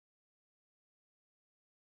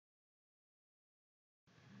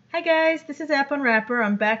Hi guys, this is App Unwrapper.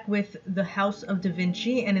 I'm back with the House of Da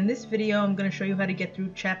Vinci, and in this video I'm going to show you how to get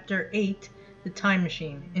through Chapter 8, The Time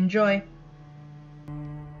Machine. Enjoy!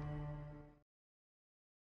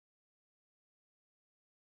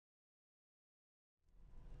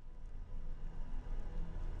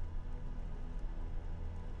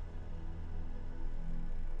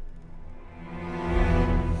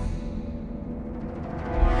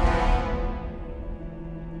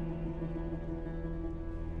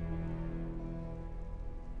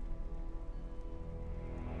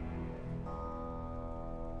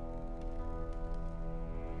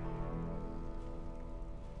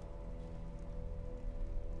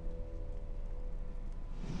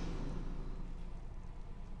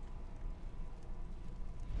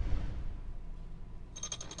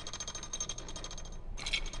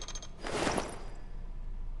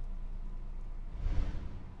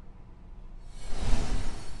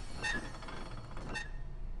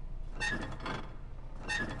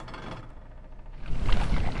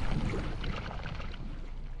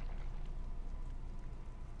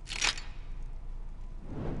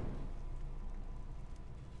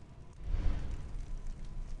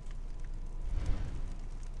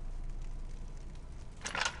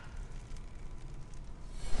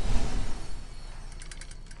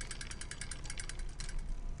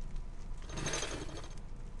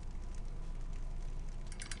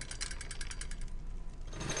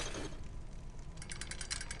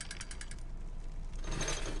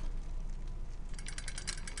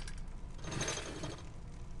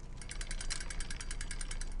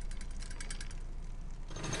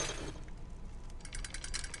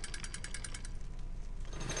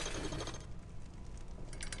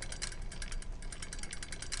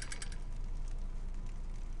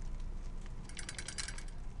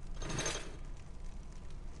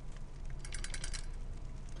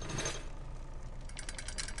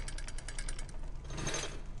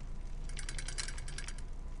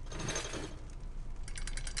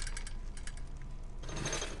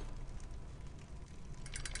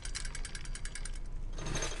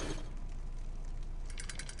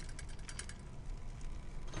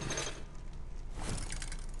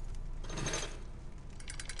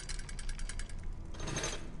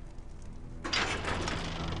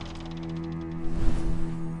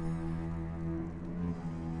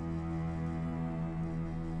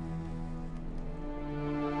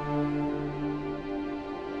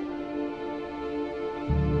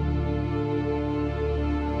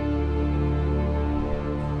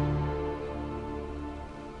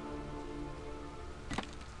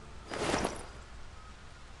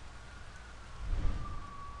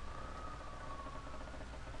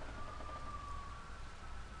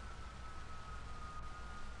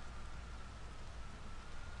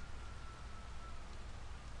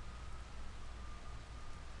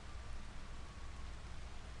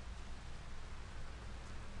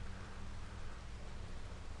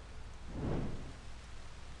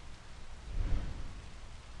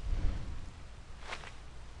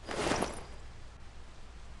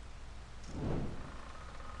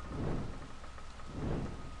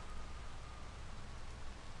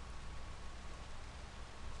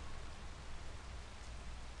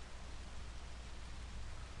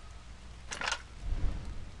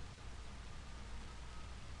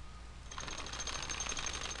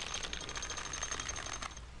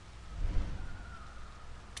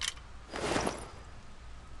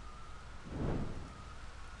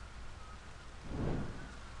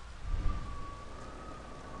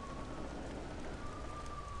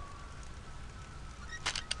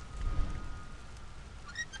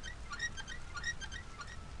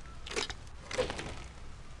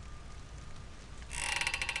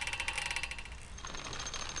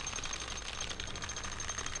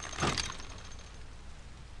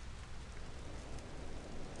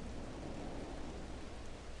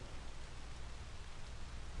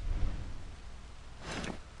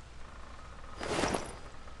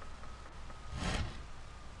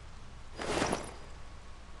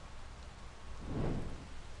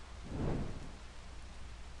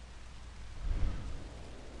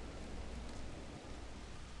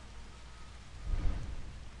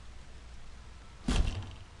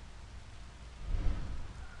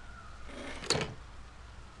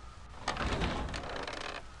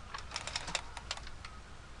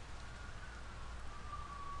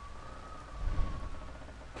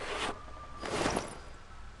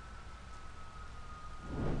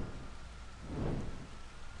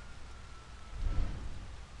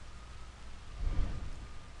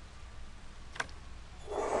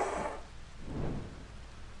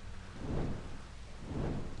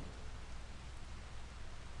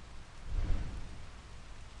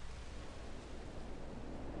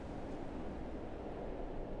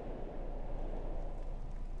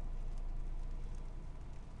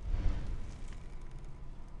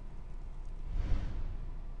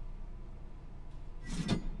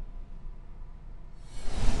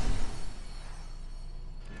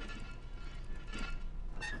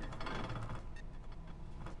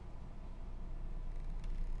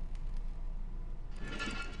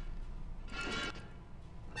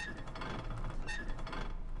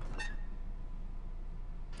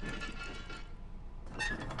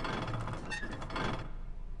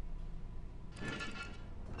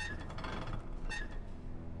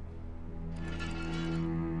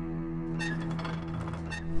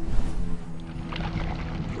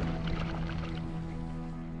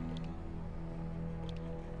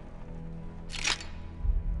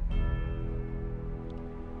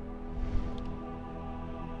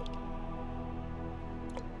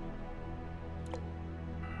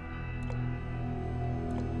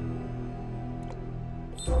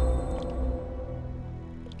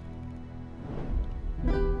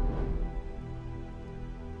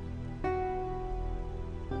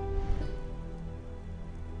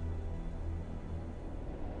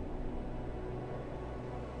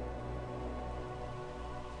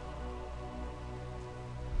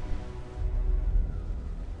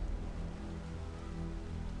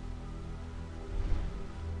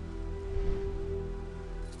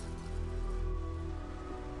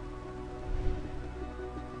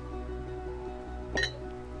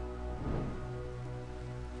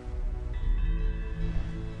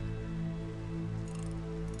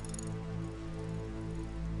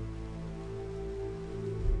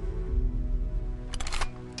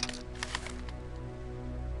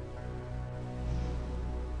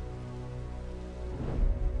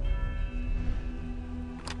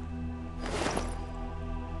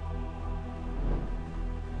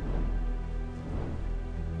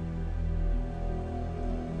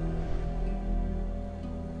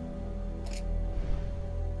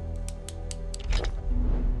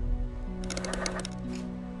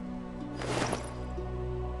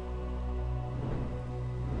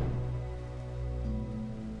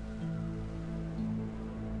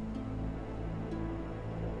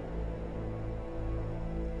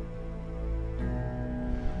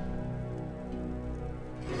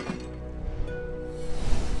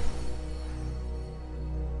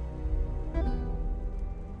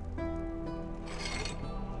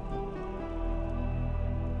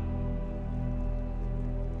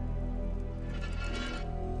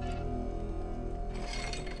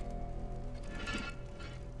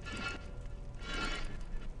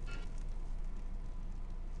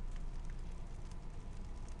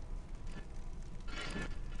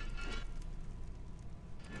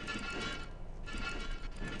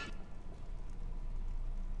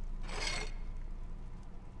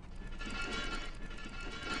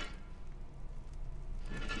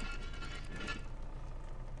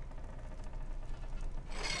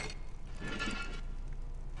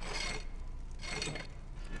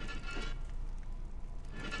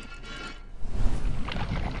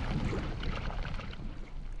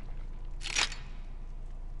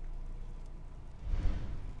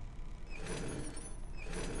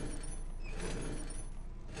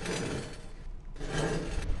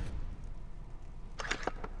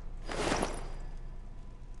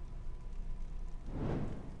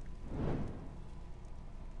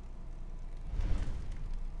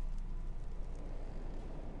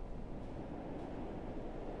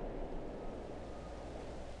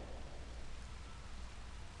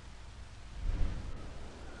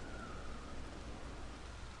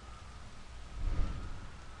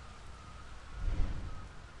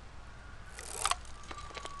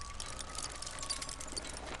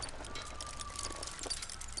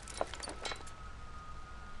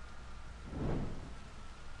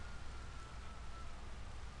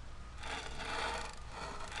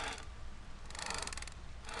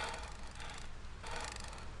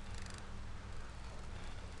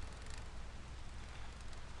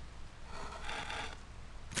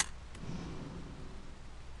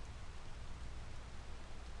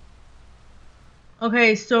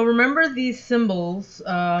 Okay, so remember these symbols.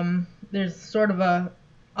 There's sort of a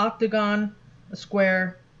octagon, a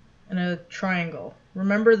square, and a triangle.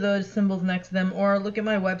 Remember those symbols next to them, or look at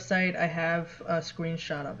my website. I have a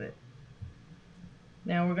screenshot of it.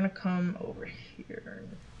 Now we're gonna come over here.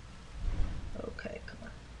 Okay, come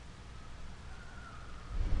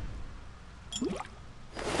on.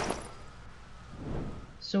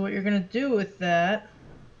 So what you're gonna do with that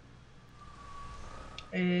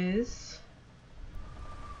is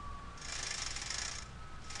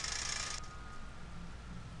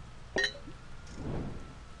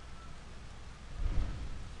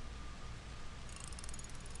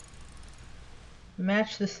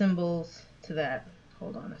match the symbols to that.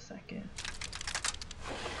 Hold on a second.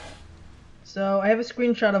 So I have a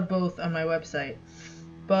screenshot of both on my website,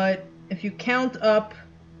 but if you count up,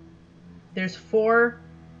 there's 4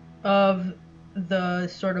 of the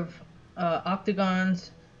sort of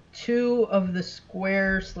octagons, 2 of the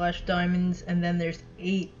squares / diamonds, and then there's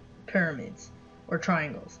 8 pyramids or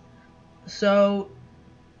triangles. So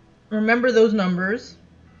remember those numbers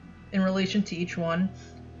in relation to each one,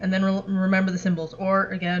 and then remember the symbols. Or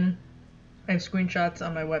again, I have screenshots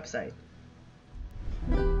on my website.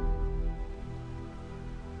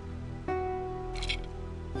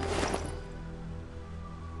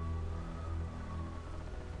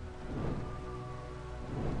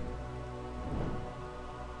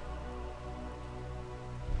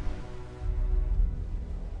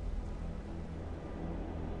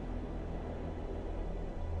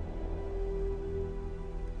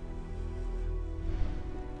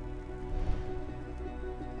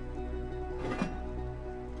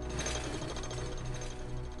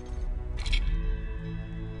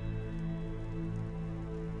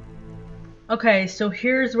 Okay, so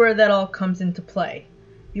here's where that all comes into play.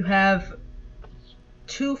 You have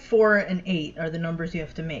 2, 4, and 8 are the numbers you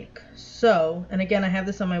have to make. So, and again, I have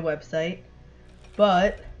this on my website,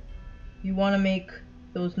 but you want to make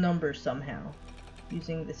those numbers somehow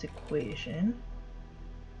using this equation.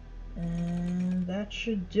 And that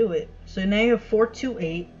should do it. So now you have 4, 2,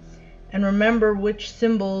 8, and remember which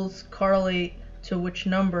symbols correlate to which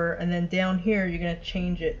number, and then down here you're going to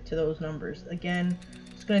change it to those numbers. Again,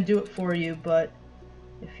 it's going to do it for you, but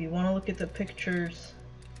if you want to look at the pictures,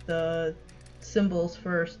 the symbols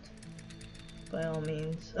first, by all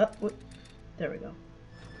means. Oh, whoop, there we go.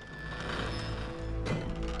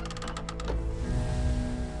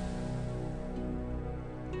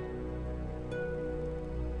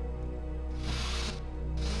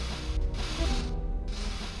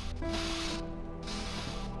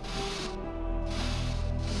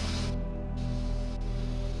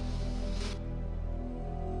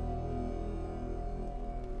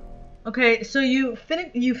 Okay, so you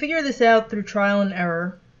figure this out through trial and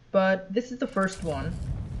error, but this is the first one.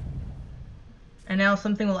 And now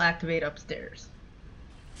something will activate upstairs.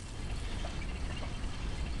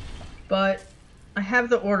 But I have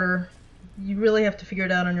the order. You really have to figure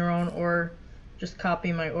it out on your own, or just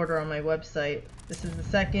copy my order on my website. This is the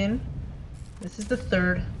second. This is the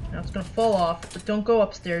third. Now it's going to fall off, but don't go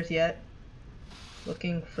upstairs yet.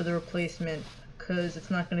 Looking for the replacement, because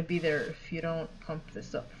it's not going to be there if you don't pump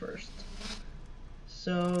this up first.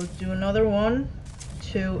 So do another 1,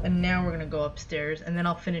 2, and now we're going to go upstairs, and then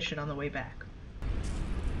I'll finish it on the way back.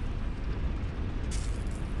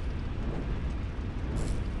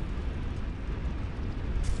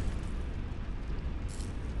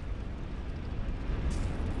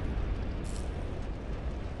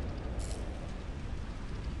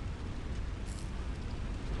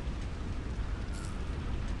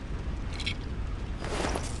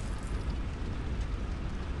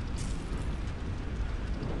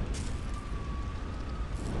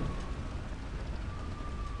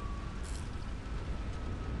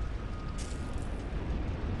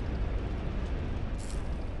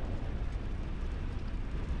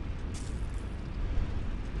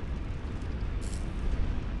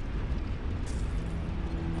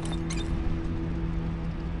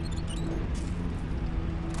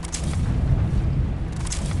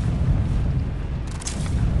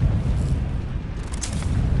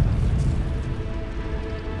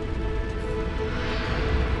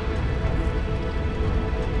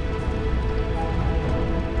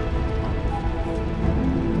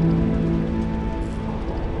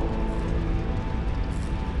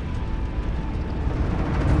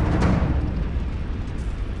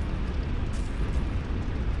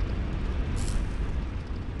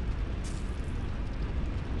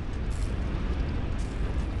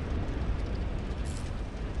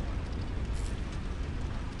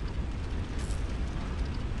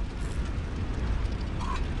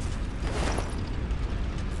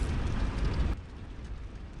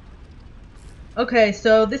 Okay,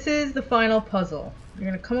 so this is the final puzzle. You're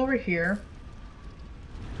gonna come over here.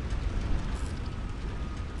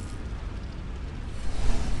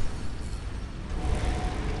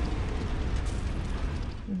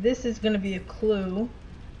 This is gonna be a clue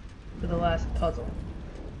for the last puzzle.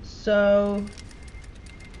 So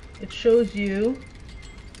it shows you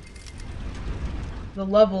the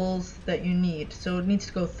levels that you need. So it needs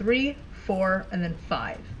to go 3, 4, and then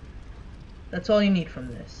 5. That's all you need from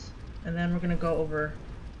this. And then we're gonna go over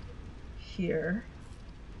here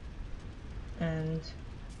and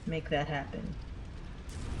make that happen.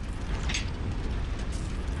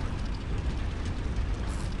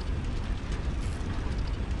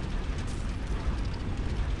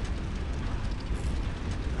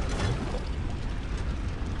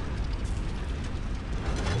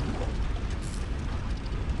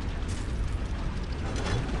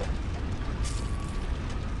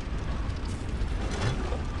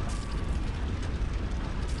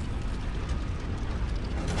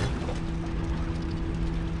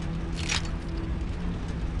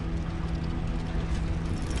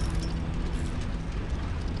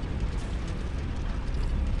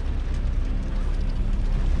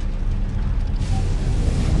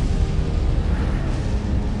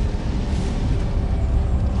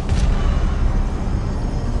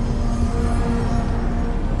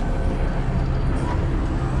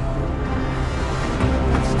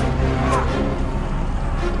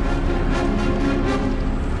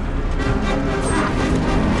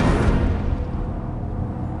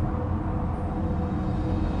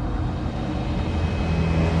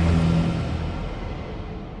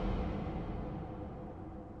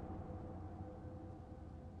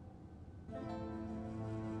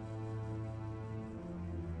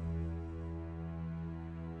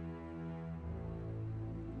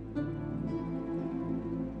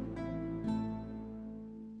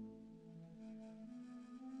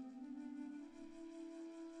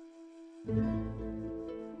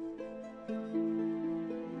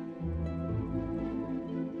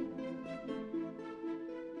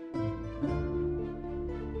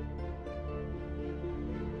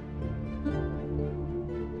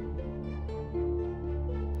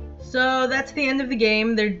 So that's the end of the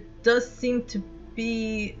game. There does seem to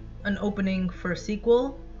be an opening for a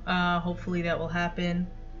sequel. Hopefully that will happen.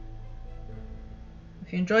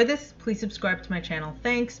 If you enjoyed this, please subscribe to my channel.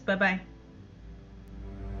 Thanks. Bye-bye.